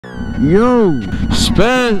Yo,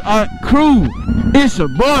 Spaz crew, it's your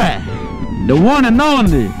boy, the one and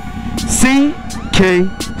only CK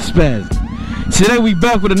Spazz. Today we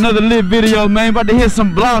back with another lit video, man. About to hit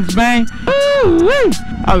some blocks, man. Ooh-wee.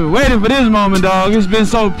 I've been waiting for this moment, dog. It's been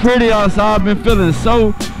so pretty outside. I've been feeling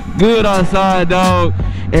so good outside, dog.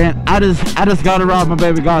 And I just gotta ride my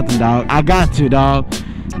baby Gotham, dog. I got to, dog.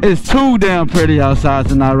 It's too damn pretty outside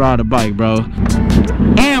to not ride a bike, bro.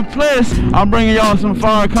 And plus, I'm bringing y'all some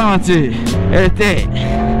fire content at that.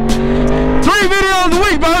 3 videos a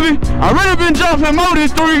week, baby. I really been jumping more than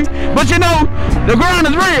 3, but you know, the grind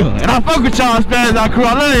is real. And I fuck with y'all, Spazz crew.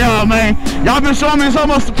 I love y'all, man. Y'all been showing me so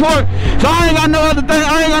much support, so I ain't got no other thing.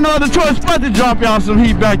 I ain't got no other choice but to drop y'all some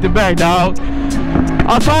heat back to back, dog.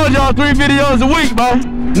 I told y'all 3 videos a week, bro.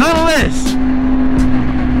 None less.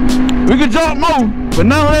 We could drop more, but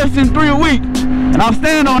none less than 3 a week. And I'll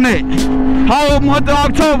stand on that. Whole month of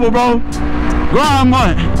October, bro. Grind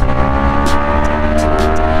month.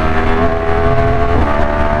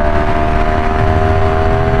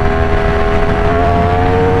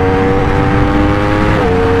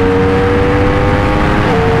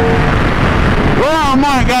 Grind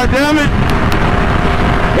month, goddammit.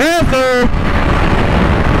 Yes, sir.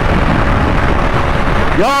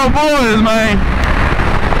 Y'all boys, man.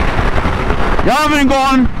 Y'all been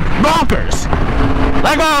going bonkers.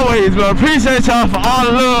 Like always, but appreciate y'all for all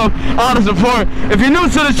the love, all the support. If you're new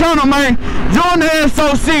to the channel, man, join the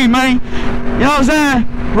SOC, man. You know what I'm saying?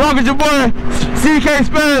 Rock with your boy, CK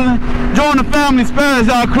Spazz. Join the family, Spazz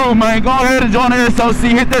crew, man. Go ahead and join the SOC.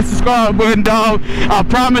 Hit that subscribe button, dog. I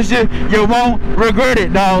promise you, you won't regret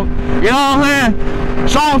it, dog. You know what I'm saying?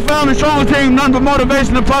 Strong family, strong team, nothing but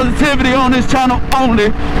motivation and positivity on this channel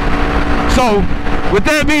only. So, with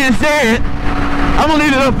that being said, I'm gonna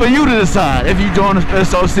leave it up for you to decide if you join the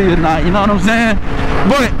SOC or not, you know what I'm saying?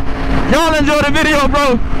 But y'all enjoy the video,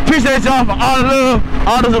 bro. Appreciate y'all for all the love,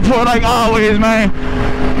 all the support like always, man.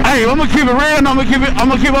 Hey, I'm gonna keep it real, and I'm always keep it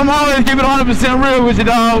 100% real with you,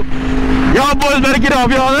 dog. Y'all boys better get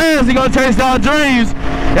off y'all ass and go chase y'all dreams.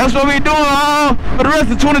 That's what we doing all for the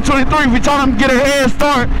rest of 2023. We trying to get a head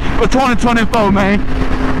start for 2024, man.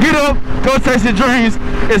 Get up, go chase your dreams.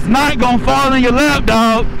 It's not gonna fall in your lap,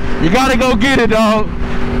 dog. You gotta go get it, dog.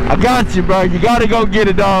 I got you, bro. You gotta go get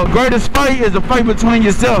it, dog. Greatest fight is a fight between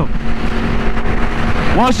yourself.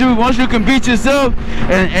 Once you can beat yourself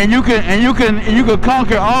and you can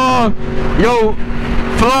conquer all your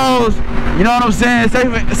flaws. You know what I'm saying?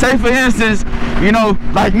 Say for instance, you know,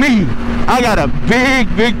 like me. I got a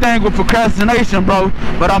big thing with procrastination, bro.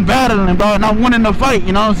 But I'm battling, bro, and I'm winning the fight.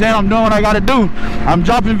 You know what I'm saying? I'm doing what I gotta do. I'm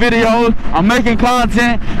dropping videos. I'm making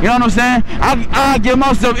content. You know what I'm saying? I give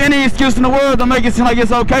myself any excuse in the world to make it seem like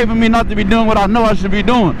it's okay for me not to be doing what I know I should be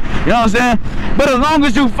doing. You know what I'm saying? But as long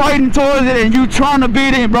as you fighting towards it and you trying to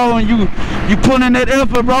beat it, bro, and you putting in that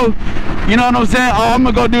effort, bro. You know what I'm saying? Oh, I'm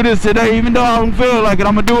gonna go do this today, even though I don't feel like it.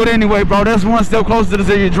 I'm gonna do it anyway, bro. That's one step closer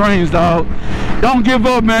to your dreams, dog. Don't give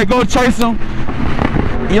up, man. Go chase them.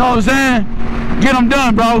 You know what I'm saying? Get them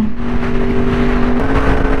done, bro.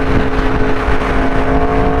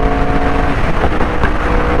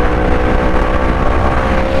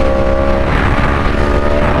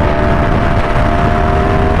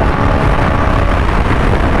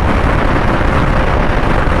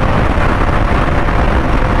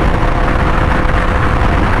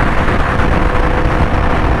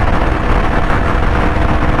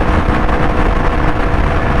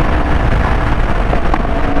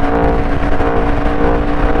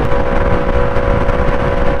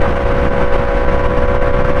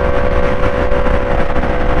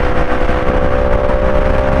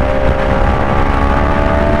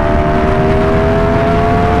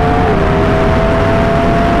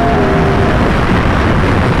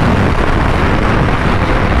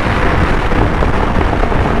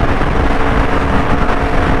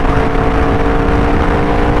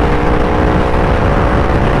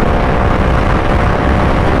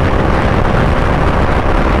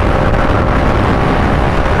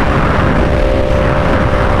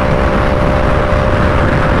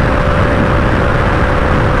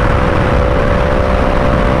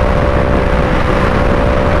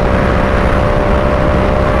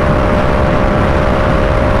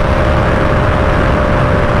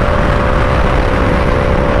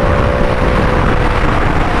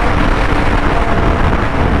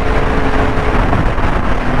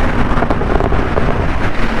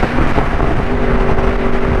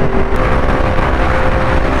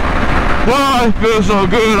 Boy, it feels so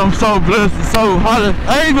good. I'm so blessed and so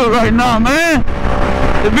able right now, man.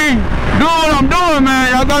 To be doing what I'm doing,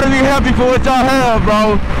 man. Y'all gotta be happy for what y'all have,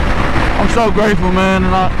 bro. I'm so grateful, man,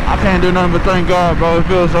 and I can't do nothing but thank God, bro. It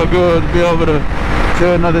feels so good to be able to see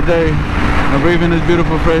another day and breathe in this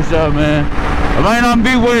beautiful fresh air, man. I might not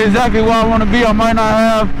be where exactly where I want to be. I might not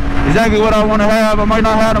have exactly what I want to have. I might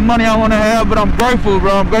not have the money I want to have, but I'm grateful,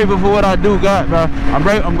 bro. I'm grateful for what I do got, bro.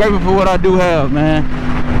 I'm grateful for what I do have, man.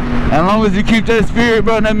 As long as you keep that spirit,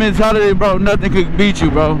 bro, and that mentality, bro, nothing could beat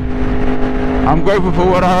you, bro. I'm grateful for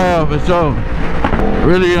what I have, for sure.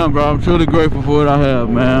 Really am, bro. I'm truly grateful for what I have,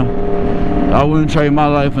 man. I wouldn't trade my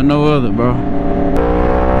life for no other, bro.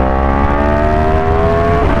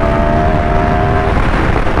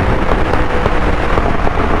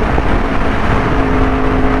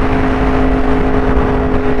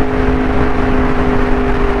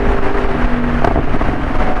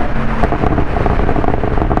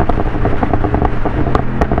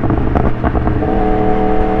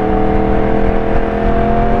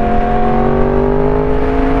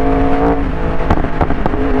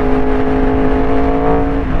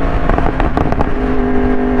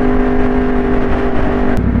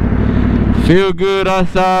 Feel good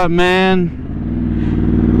outside,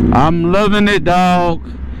 man. I'm loving it, dog.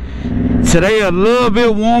 Today a little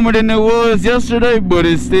bit warmer than it was yesterday, but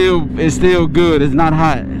it's still good. It's not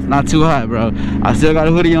hot. It's not too hot, bro. I still got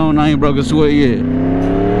a hoodie on. I ain't broke a sweat yet.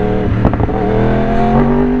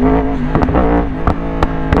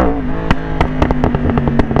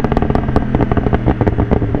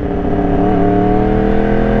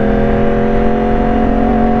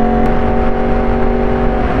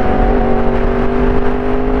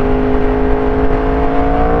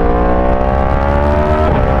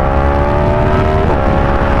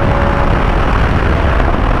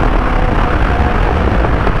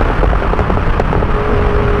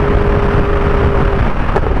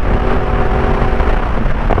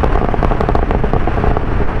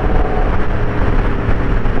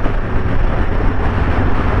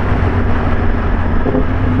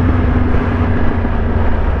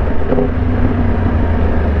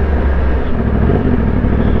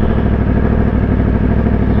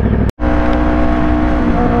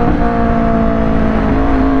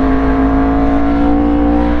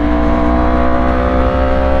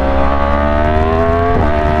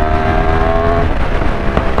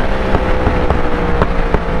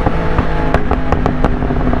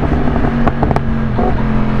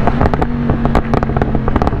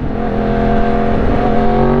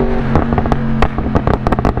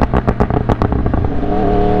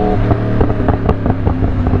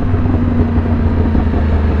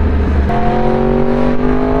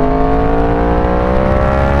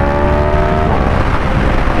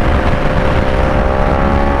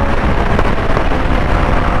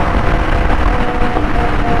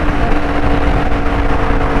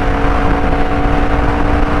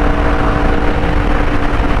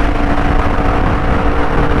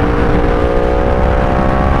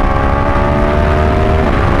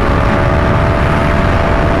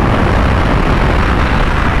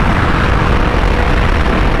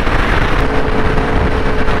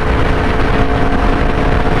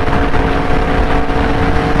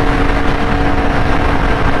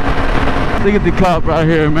 Look at the cop right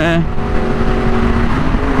here, man.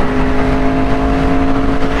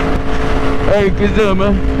 Hey, good job,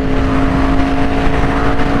 man.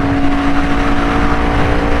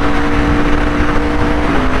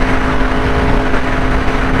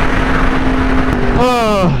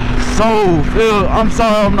 I'm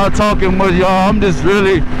sorry I'm not talking much, y'all. I'm just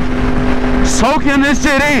really soaking this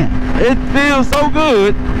shit in. It feels so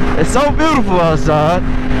good. It's so beautiful outside.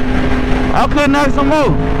 I couldn't ask some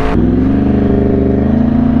more.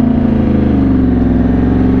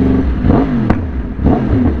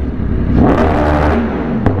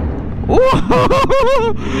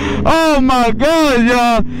 Oh my God,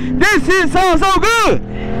 y'all. This shit sounds so good.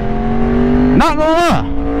 Not gonna lie.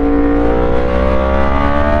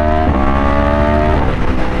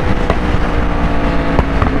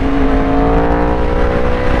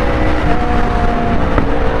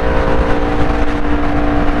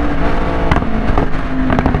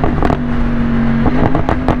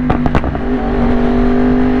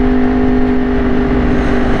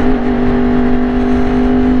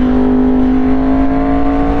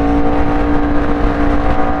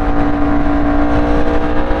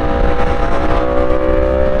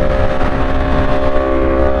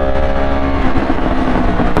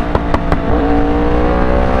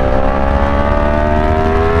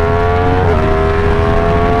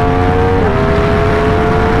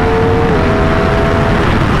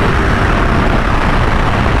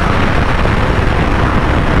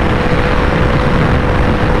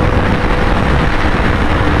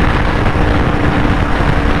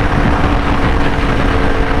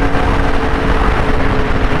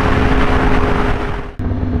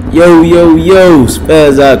 Yo,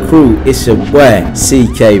 SPAZZ crew, it's your boy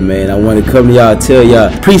CK, man. I want to come to y'all, tell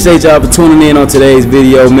y'all, appreciate y'all for tuning in on today's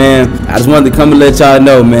video, man. I just wanted to come and let y'all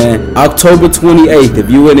know, man, October 28th, if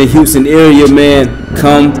you in the Houston area, man,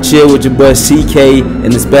 come chill with your boy CK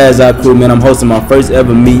and the SPAZZ crew, man. I'm hosting my first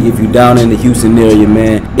ever meet if you down in the Houston area,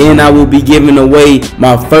 man. And I will be giving away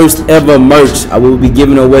my first ever merch. I will be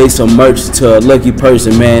giving away some merch to a lucky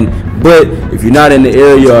person, man. But if you're not in the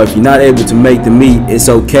area or if you're not able to make the meet, it's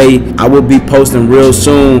okay. I will be posting real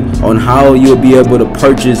soon on how you'll be able to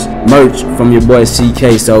purchase merch from your boy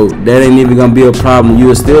CK. So that ain't even gonna be a problem.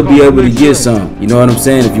 You'll still be able to get some. You know what I'm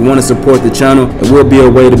saying? If you want to support the channel, it will be a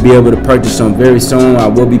way to be able to purchase some very soon. I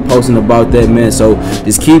will be posting about that, man. So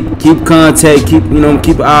just keep contact, keep an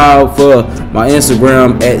eye out for my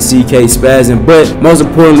Instagram at CK Spazzing. But most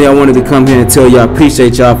importantly, I wanted to come here and tell y'all I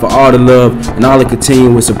appreciate y'all for all the love and all the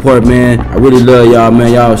continuous support, man. I really love y'all,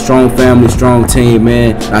 man. Y'all a strong family, strong team,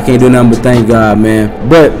 man. I can't do nothing but thank God, man.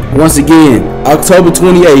 But once again, October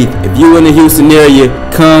 28th, if you in the Houston area,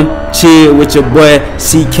 come chill with your boy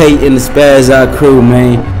CK and the SPAZZ crew,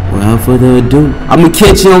 man. Without further ado, I'm gonna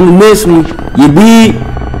catch you on the next one. You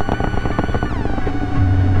dig?